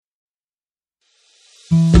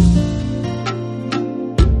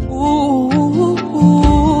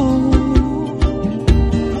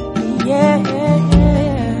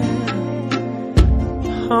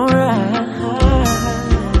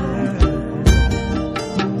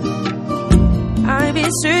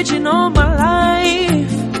searching all my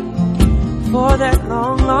life for that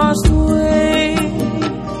long lost way,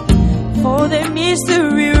 for that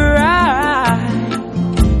mystery ride,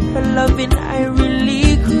 her loving I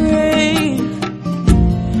really crave.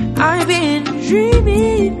 I've been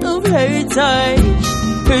dreaming of her touch,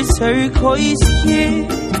 her turquoise kiss.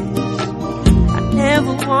 I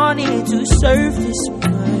never wanted to serve this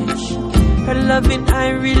much, her loving I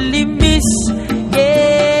really miss.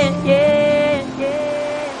 Yeah, yeah, yeah.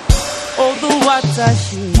 Oh, the water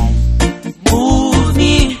she moves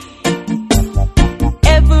me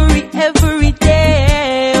every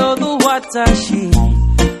day. Oh, the water she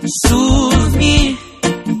soothes me.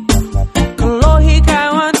 Kolohe Kai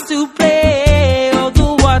wants to play. Oh, the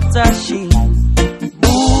water she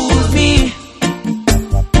moves me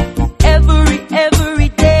every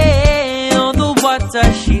day. Oh, the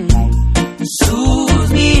water she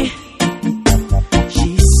soothes me.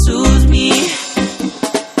 She soothes me.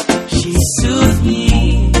 She soothes me.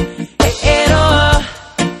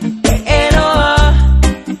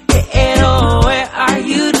 Where are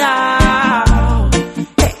you now?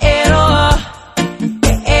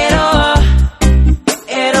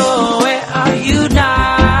 Where are you now?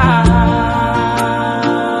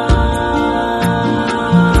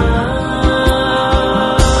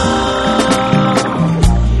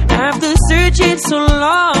 After searching so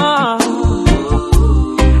long,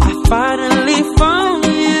 I finally found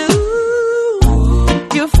you.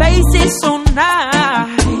 Your face is so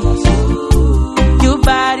nice, your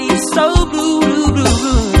body's so blue, blue, blue,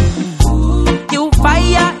 blue. Your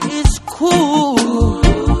fire is cool,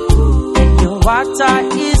 and your water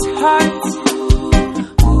is hot.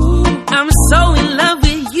 I'm so in love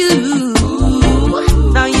with you.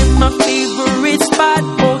 Now you're my favorite spot.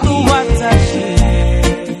 Oh, the water she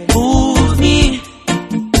moves me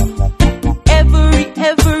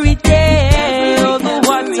every day. Oh, the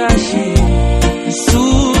water she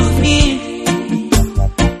soothes me.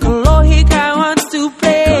 Kolohe Kai wants to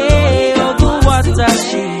play. Oh, the water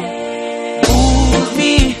she moves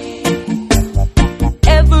me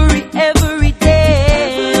every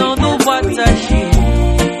day. Oh, the water she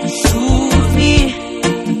soothes me.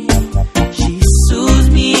 She soothes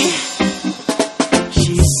me.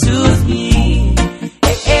 She soothes me.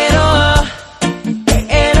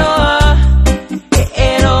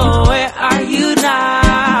 Where are you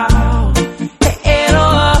now?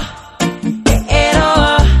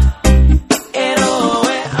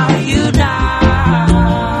 Where are you now?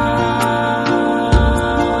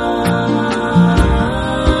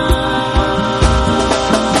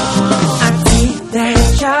 I take that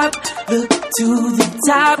job, look to the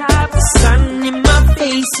top, the sun in my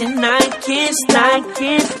face and I can't stop.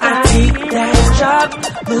 I take that job,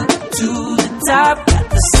 look to the top,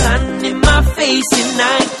 the sun in my face and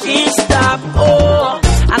I can't stop. Oh.